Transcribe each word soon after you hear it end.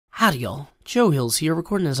Howdy y'all, Joe Hills here,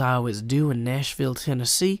 recording as I always do in Nashville,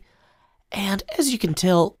 Tennessee, and as you can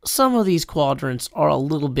tell, some of these quadrants are a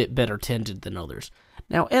little bit better tended than others.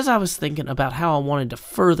 Now, as I was thinking about how I wanted to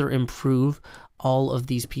further improve all of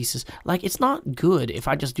these pieces, like, it's not good if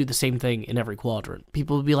I just do the same thing in every quadrant.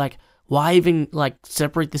 People would be like, why even,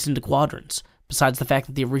 separate this into quadrants? Besides the fact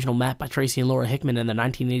that the original map by Tracy and Laura Hickman and the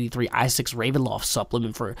 1983 i6 Ravenloft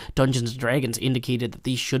supplement for Dungeons & Dragons indicated that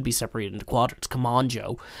these should be separated into quadrants. Come on,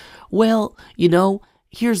 Joe. Well,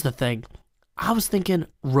 here's the thing. I was thinking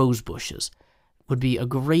rose bushes would be a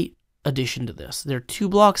great addition to this. They're 2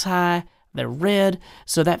 blocks high, they're red,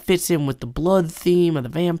 so that fits in with the blood theme of the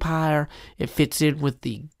vampire. It fits in with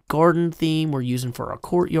the garden theme we're using for our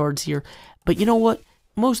courtyards here. But you know what?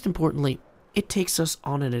 Most importantly, it takes us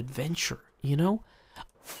on an adventure.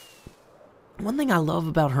 One thing I love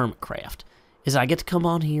about Hermitcraft is I get to come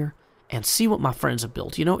on here and see what my friends have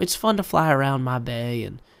built. It's fun to fly around my bay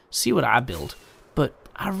and see what I build, but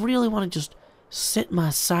I really want to just set my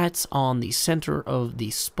sights on the center of the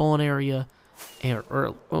spawn area,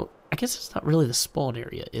 well, I guess it's not really the spawn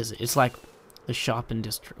area, is it? It's like the shopping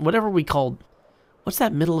district, whatever we called. What's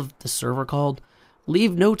that middle of the server called?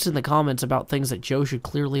 Leave notes in the comments about things that Joe should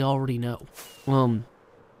clearly already know.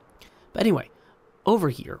 But anyway, over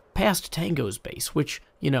here, past Tango's base, which,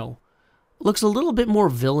 looks a little bit more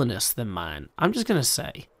villainous than mine. I'm just gonna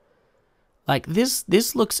say.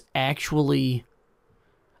 This looks actually...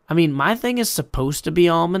 my thing is supposed to be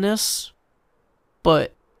ominous,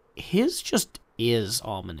 but his just is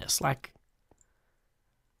ominous.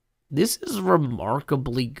 This is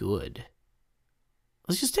remarkably good.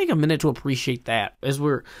 Let's just take a minute to appreciate that, as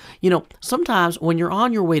we're, sometimes when you're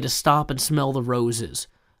on your way to stop and smell the roses,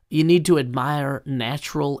 you need to admire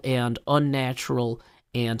natural and unnatural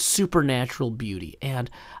and supernatural beauty. And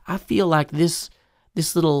I feel like this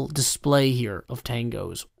little display here of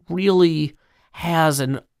Tango's really has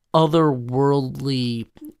an otherworldly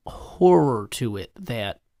horror to it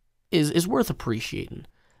that is worth appreciating.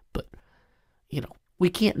 But, we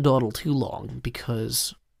can't dawdle too long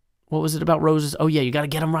because, what was it about roses? Oh yeah, you gotta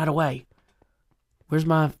get them right away. Where's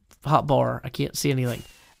my hot bar? I can't see anything.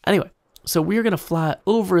 Anyway. So we're going to fly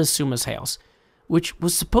over Asuma's house, which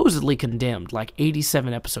was supposedly condemned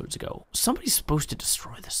 87 episodes ago. Somebody's supposed to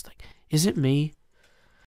destroy this thing. Is it me?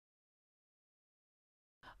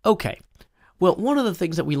 Okay. Well, one of the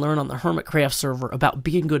things that we learn on the Hermitcraft server about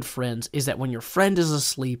being good friends is that when your friend is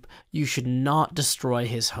asleep, you should not destroy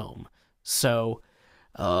his home. So,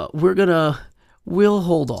 we'll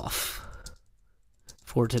hold off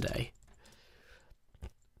for today.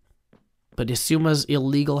 But Asuma's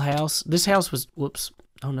illegal house, this house was, whoops,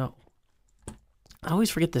 oh no. I always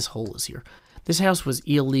forget this hole is here. This house was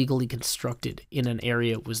illegally constructed in an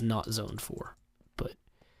area it was not zoned for. But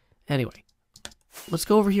anyway, let's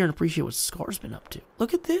go over here and appreciate what Scar's been up to.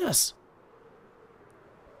 Look at this.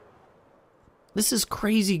 This is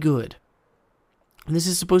crazy good. And this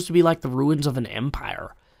is supposed to be like the ruins of an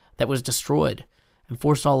empire that was destroyed and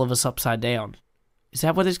forced all of us upside down. Is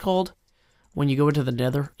that what it's called? When you go into the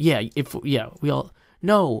nether? Yeah,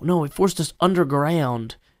 no, it forced us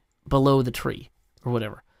underground below the tree, or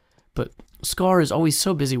whatever. But Scar is always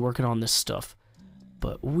so busy working on this stuff.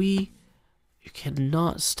 But you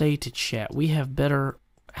cannot stay to chat. We have better...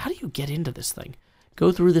 How do you get into this thing?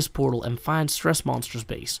 Go through this portal and find Stress Monster's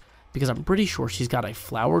base, because I'm pretty sure she's got a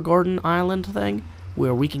flower garden island thing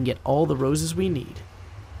where we can get all the roses we need.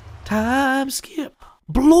 Time skip.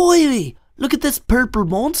 Blimey! Look at this purple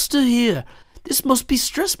monster here. This must be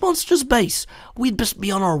Stress Monster's base. We'd best be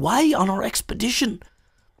on our way on our expedition.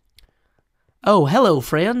 Oh, hello,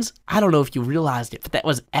 friends. I don't know if you realized it, but that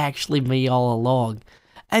was actually me all along.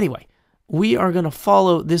 Anyway, we are going to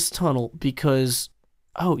follow this tunnel because...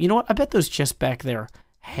 Oh, you know what? I bet those chests back there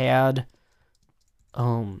had...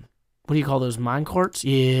 What do you call those? Minecarts?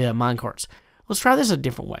 Yeah, minecarts. Let's try this a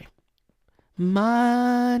different way.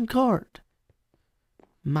 Minecart.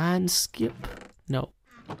 Mine skip? No.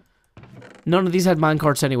 None of these had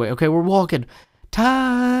minecarts anyway. Okay, we're walking.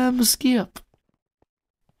 Time skip.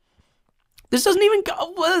 This doesn't even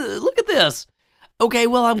go. Look at this. Okay,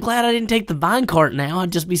 well, I'm glad I didn't take the minecart now.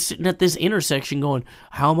 I'd just be sitting at this intersection going,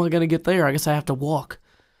 how am I going to get there? I guess I have to walk.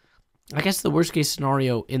 I guess the worst case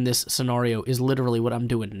scenario in this scenario is literally what I'm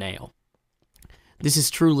doing now. This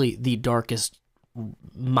is truly the darkest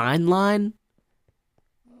mine line.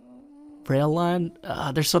 Rail line?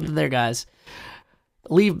 There's something there, guys.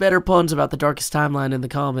 Leave better puns about the darkest timeline in the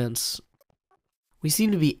comments. We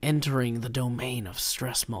seem to be entering the domain of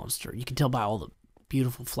Stress Monster. You can tell by all the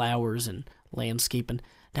beautiful flowers and landscaping.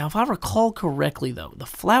 Now, if I recall correctly, though, the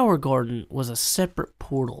flower garden was a separate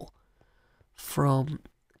portal from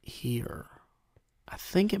here. I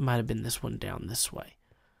think it might have been this one down this way.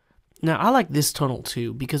 Now, I like this tunnel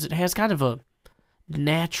too because it has kind of a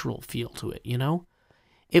natural feel to it, you know?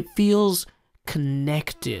 It feels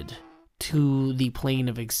connected to the plane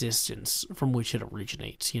of existence from which it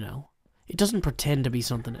originates, you know? It doesn't pretend to be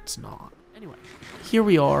something it's not. Anyway, here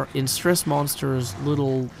we are in Stress Monster's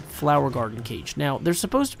little flower garden cage. Now, there's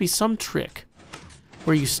supposed to be some trick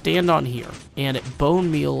where you stand on here and bone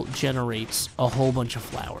meal generates a whole bunch of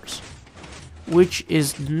flowers, which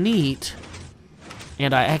is neat,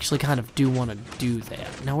 and I actually kind of do want to do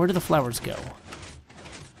that. Now, where do the flowers go?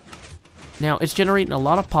 Now, it's generating a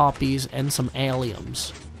lot of poppies and some alliums,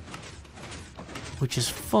 which is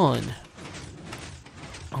fun.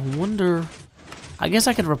 I wonder... I guess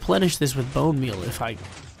I could replenish this with bone meal if I...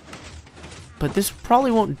 But this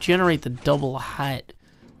probably won't generate the double height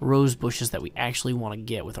rose bushes that we actually want to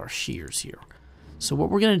get with our shears here. So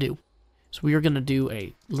what we're going to do is we are going to do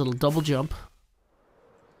a little double jump.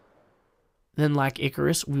 Then, like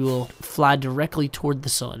Icarus, we will fly directly toward the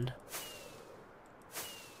sun.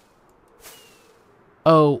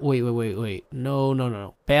 Oh, wait.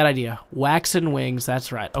 No. Bad idea. Waxing wings,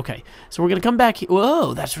 that's right. Okay, so we're going to come back here.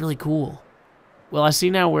 Whoa, that's really cool. Well, I see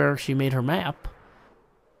now where she made her map.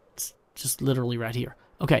 It's just literally right here.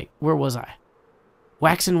 Okay, where was I?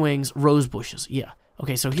 Waxing wings, rose bushes. Yeah.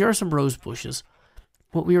 Okay, so here are some rose bushes.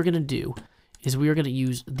 What we are going to do is we are going to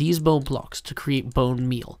use these bone blocks to create bone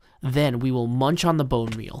meal. Then we will munch on the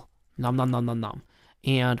bone meal. Nom, nom, nom, nom, nom.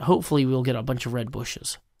 And hopefully we'll get a bunch of red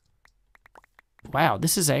bushes. Wow,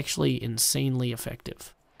 this is actually insanely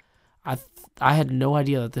effective. I had no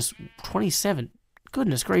idea that this... 27.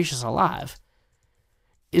 Goodness gracious alive.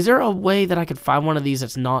 Is there a way that I could find one of these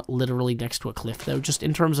that's not literally next to a cliff, though? Just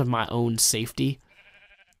in terms of my own safety?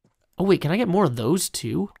 Oh, wait, can I get more of those,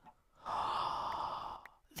 too?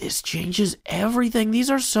 This changes everything. These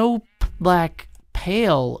are so, like,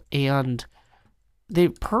 pale, and they're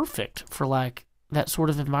perfect for, like, that sort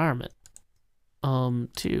of environment,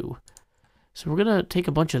 too. So we're going to take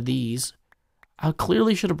a bunch of these. I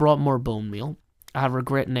clearly should have brought more bone meal. I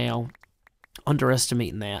regret now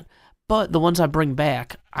underestimating that. But the ones I bring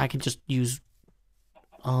back, I can just use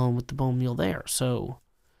with the bone meal there. So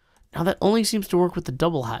now that only seems to work with the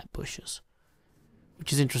double height bushes,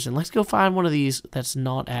 which is interesting. Let's go find one of these that's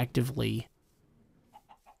not actively,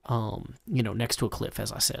 you know, next to a cliff,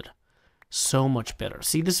 as I said. So much better.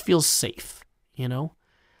 See, this feels safe, you know?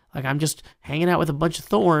 Like I'm just hanging out with a bunch of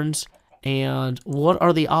thorns, and what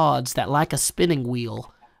are the odds that, like a spinning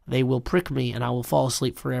wheel, they will prick me and I will fall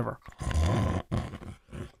asleep forever?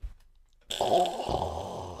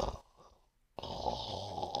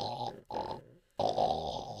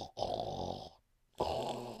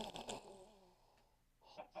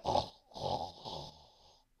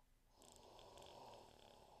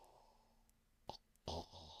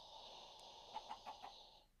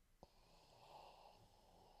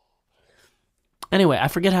 Anyway, I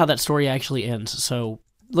forget how that story actually ends, so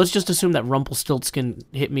let's just assume that Rumpelstiltskin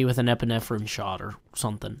hit me with an epinephrine shot or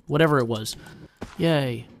something. Whatever it was.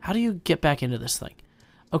 Yay. How do you get back into this thing?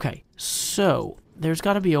 Okay, so there's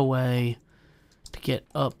got to be a way to get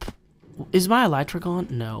up. Is my elytra gone?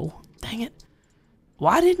 No. Dang it.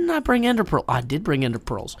 Why didn't I bring ender pearl? I did bring ender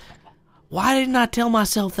pearls. Why didn't I tell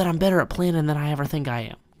myself that I'm better at planning than I ever think I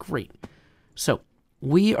am? Great. So,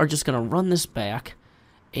 we are just going to run this back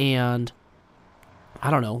and... I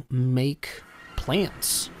don't know, make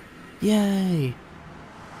plants. Yay!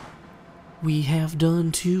 We have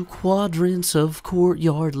done 2 quadrants of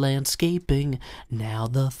courtyard landscaping. Now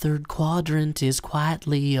the 3rd quadrant is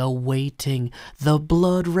quietly awaiting the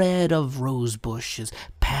blood red of rose bushes,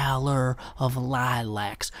 pallor of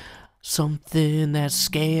lilacs, something that's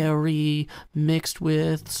scary mixed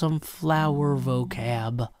with some flower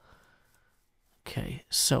vocab. Okay,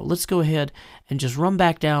 so let's go ahead and just run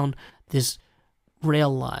back down this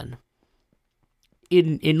rail line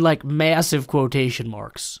in like massive quotation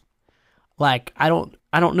marks. Like I don't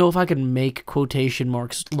know if I can make quotation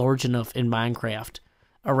marks large enough in Minecraft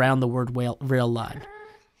around the word rail line,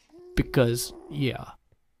 because yeah,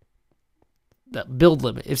 that build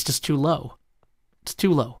limit, it's just too low. It's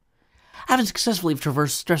too low. Having successfully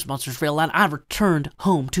traversed Stress Monster's rail line, I returned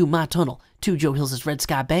home to my tunnel to Joe Hills' Red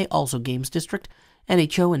Sky Bay, also Games District,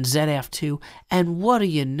 NHO and ZF2, and what do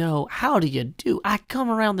you know, how do you do, I come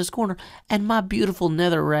around this corner, and my beautiful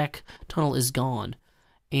netherrack tunnel is gone.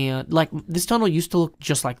 And, like, this tunnel used to look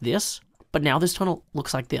just like this, but now this tunnel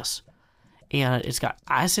looks like this. And it's got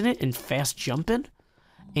ice in it and fast jumping,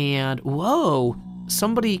 and, whoa,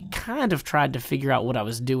 somebody kind of tried to figure out what I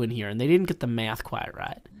was doing here, and they didn't get the math quite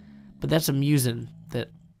right. But that's amusing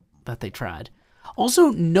that they tried. Also,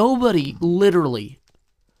 nobody, literally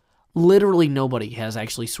nobody has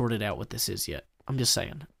actually sorted out what this is yet. I'm just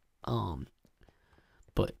saying.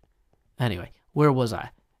 But anyway, where was I?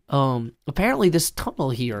 Apparently this tunnel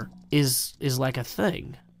here is like a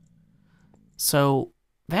thing. So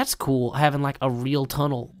that's cool, having like a real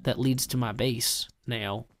tunnel that leads to my base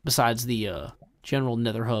now, besides the general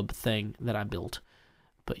nether hub thing that I built.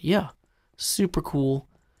 But yeah, super cool.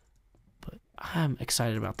 But I'm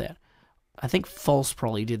excited about that. I think False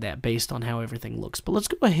probably did that based on how everything looks. But let's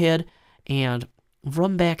go ahead and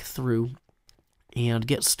run back through and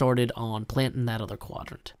get started on planting that other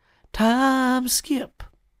quadrant. Time skip.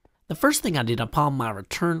 The first thing I did upon my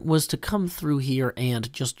return was to come through here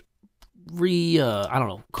and just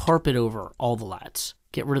carpet over all the lights.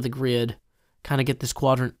 Get rid of the grid, kind of get this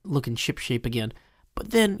quadrant looking ship-shape again. But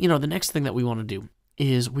then, the next thing that we want to do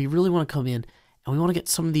is we really want to come in and we want to get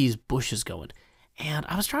some of these bushes going. And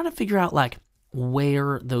I was trying to figure out, like,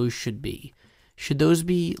 where those should be. Should those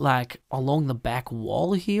be, like, along the back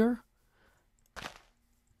wall here?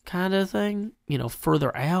 Kind of thing?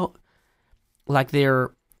 Further out? Like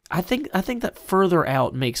they're... I think that further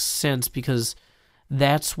out makes sense because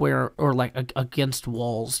that's where... Or, like, against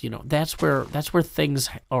walls, that's where things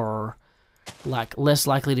are, like, less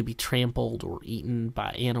likely to be trampled or eaten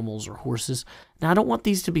by animals or horses. Now, I don't want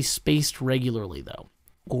these to be spaced regularly, though.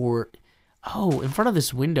 Or... Oh, in front of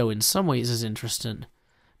this window in some ways is interesting.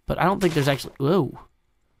 But I don't think there's actually... Whoa.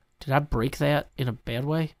 Did I break that in a bad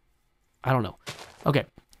way? I don't know. Okay.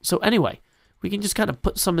 So anyway, we can just kind of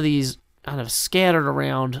put some of these kind of scattered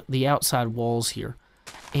around the outside walls here.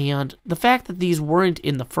 And the fact that these weren't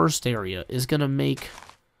in the first area is going to make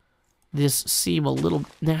this seem a little...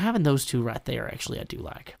 Now, having those two right there, actually, I do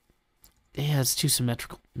like. Yeah, it's too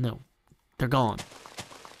symmetrical. No. They're gone.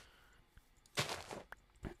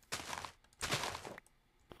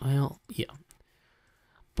 Well, yeah.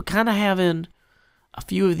 But kind of having a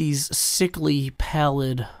few of these sickly,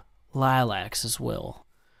 pallid lilacs as well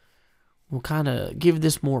will kind of give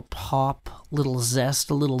this more pop, a little zest,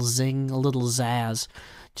 a little zing, a little zazz,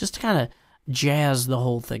 just to kind of jazz the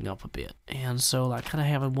whole thing up a bit. And so, like, kind of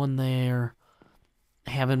having one there,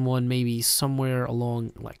 having one maybe somewhere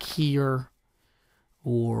along, like, here,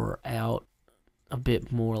 or out a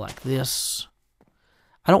bit more like this.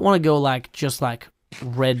 I don't want to go, like, just like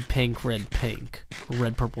red, pink, red,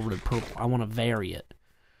 purple, red, purple. I want to vary it.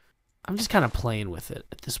 I'm just kind of playing with it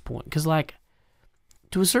at this point. Because, like,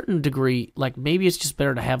 to a certain degree, like, maybe it's just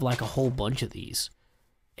better to have, like, a whole bunch of these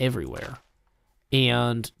everywhere.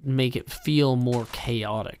 And make it feel more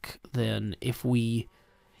chaotic than if we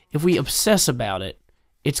obsess about it,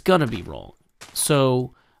 it's gonna be wrong.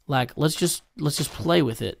 So, like, let's just play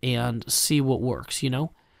with it and see what works,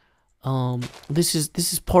 This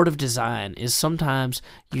is part of design, is sometimes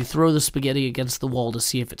you throw the spaghetti against the wall to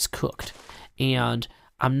see if it's cooked. And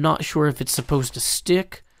I'm not sure if it's supposed to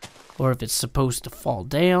stick or if it's supposed to fall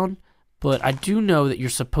down, but I do know that you're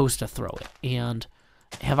supposed to throw it. And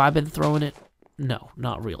have I been throwing it? No,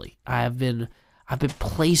 not really. I've been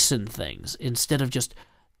placing things instead of just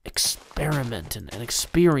experimenting and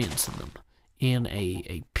experiencing them in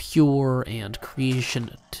a pure and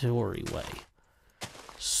creationatory way.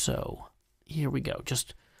 So, here we go.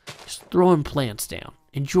 Just throwing plants down.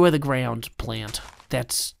 Enjoy the ground, plant.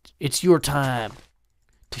 It's your time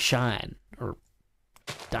to shine, or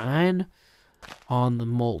dine on the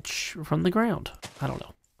mulch from the ground. I don't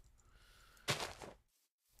know.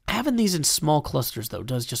 Having these in small clusters, though,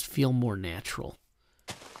 does just feel more natural.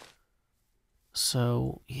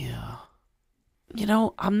 So, yeah.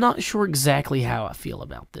 I'm not sure exactly how I feel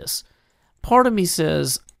about this. Part of me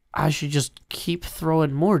says I should just keep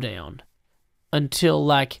throwing more down until,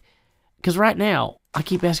 like, because right now I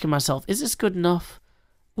keep asking myself, is this good enough?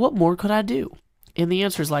 What more could I do? And the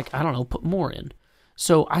answer is, like, I don't know, put more in.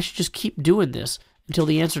 So I should just keep doing this until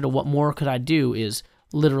the answer to what more could I do is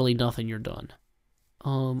literally nothing, you're done.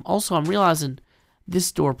 Also, I'm realizing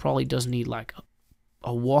this door probably does need, like,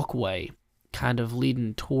 a walkway kind of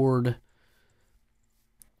leading toward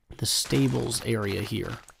the stables area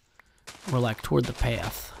here, or, like, toward the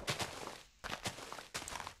path.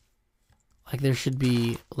 Like, there should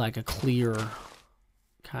be, like, a clear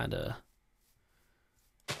kind of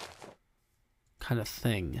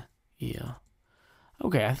thing. Yeah.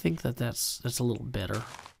 Okay, I think that's a little better.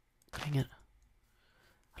 Dang it.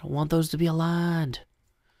 I don't want those to be aligned.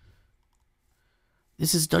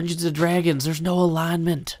 This is Dungeons & Dragons. There's no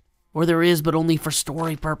alignment. Or there is, but only for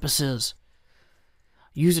story purposes.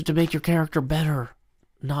 Use it to make your character better,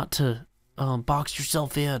 not to box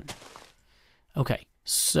yourself in. Okay,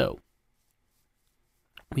 so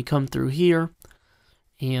we come through here,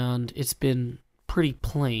 and it's been pretty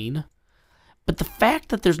plain. But the fact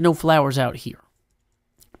that there's no flowers out here,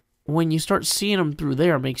 when you start seeing them through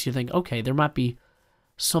there, makes you think, okay, there might be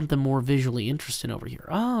something more visually interesting over here.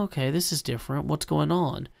 Oh, okay, this is different. What's going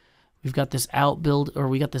on? We've got this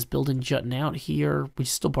we got this building jutting out here, which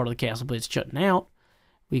is still part of the castle, but it's jutting out.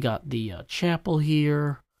 We got the chapel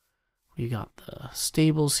here. We got the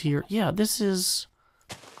stables here. Yeah, this is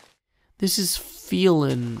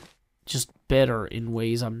feeling just better in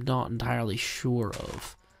ways I'm not entirely sure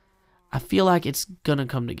of. I feel like it's gonna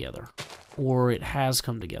come together, or it has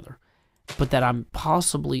come together, but that I'm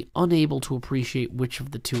possibly unable to appreciate which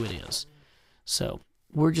of the two it is. So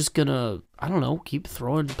we're just gonna, I don't know, keep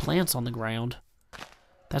throwing plants on the ground.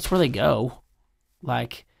 That's where they go.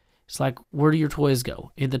 Like, it's like, where do your toys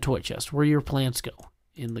go? In the toy chest. Where do your plants go?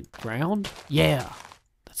 In the ground? Yeah,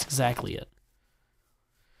 that's exactly it.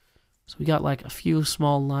 So we got like a few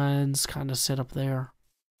small lines kind of set up there.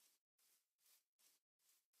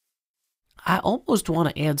 I almost want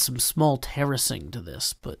to add some small terracing to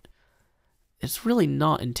this, but it's really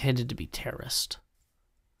not intended to be terraced.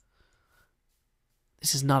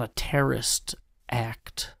 This is not a terraced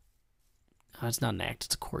act. No, it's not an act,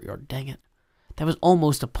 it's a courtyard. Dang it. That was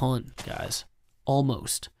almost a pun, guys.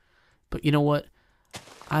 Almost. But you know what?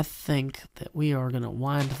 I think that we are going to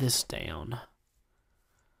wind this down.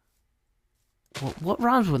 Well, what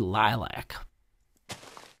rhymes with lilac?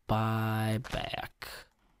 Buyback.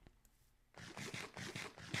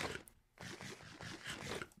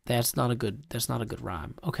 That's not a good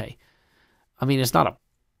rhyme. Okay. I mean, it's not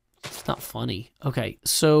funny. Okay.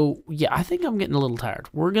 So, yeah, I think I'm getting a little tired.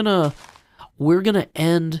 We're going to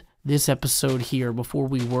end this episode here before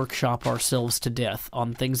we workshop ourselves to death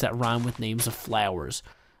on things that rhyme with names of flowers.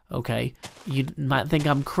 Okay? You might think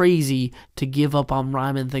I'm crazy to give up on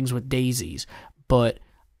rhyming things with daisies, but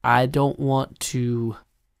I don't want to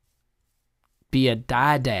be a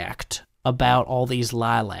didact about all these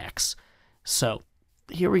lilacs. So,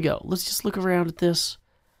 here we go. Let's just look around at this.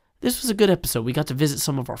 This was a good episode. We got to visit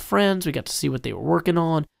some of our friends. We got to see what they were working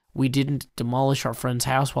on. We didn't demolish our friend's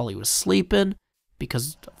house while he was sleeping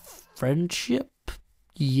because of friendship?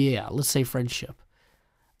 Yeah, let's say friendship.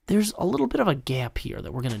 There's a little bit of a gap here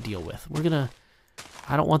that we're going to deal with.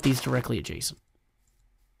 I don't want these directly adjacent.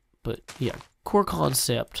 But, yeah, core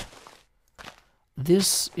concept.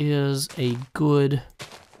 This is a good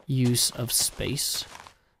use of space,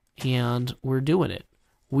 and we're doing it.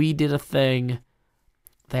 We did a thing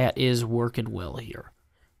that is working well here.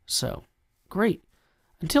 So, great.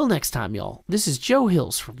 Until next time, y'all, this is Joe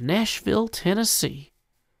Hills from Nashville, Tennessee.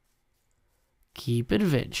 Keep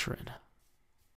adventuring.